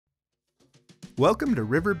Welcome to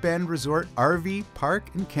River Bend Resort RV Park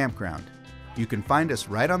and Campground. You can find us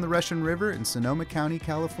right on the Russian River in Sonoma County,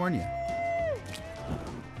 California.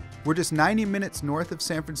 We're just 90 minutes north of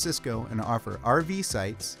San Francisco and offer RV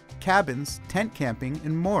sites, cabins, tent camping,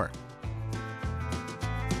 and more.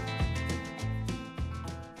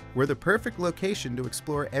 We're the perfect location to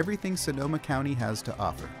explore everything Sonoma County has to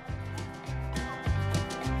offer.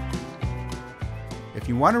 If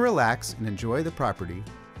you want to relax and enjoy the property,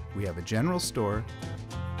 we have a general store,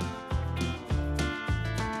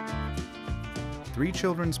 3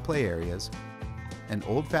 children's play areas, an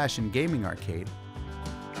old-fashioned gaming arcade,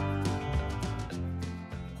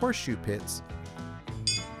 horseshoe pits,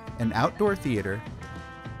 an outdoor theater,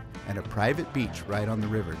 and a private beach right on the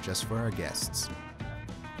river just for our guests.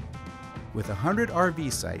 With 100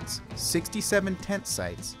 RV sites, 67 tent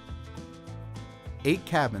sites, 8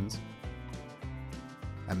 cabins,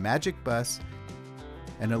 a magic bus,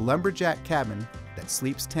 and a lumberjack cabin that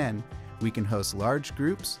sleeps 10, we can host large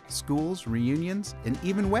groups, schools, reunions, and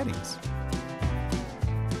even weddings.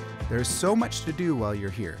 There's so much to do while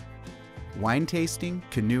you're here. Wine tasting,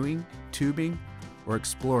 canoeing, tubing, or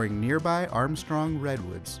exploring nearby Armstrong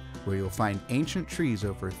redwoods, where you'll find ancient trees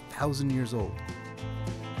over 1,000 years old.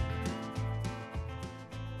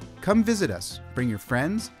 Come visit us, bring your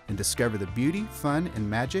friends, and discover the beauty, fun, and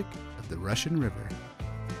magic of the Russian River.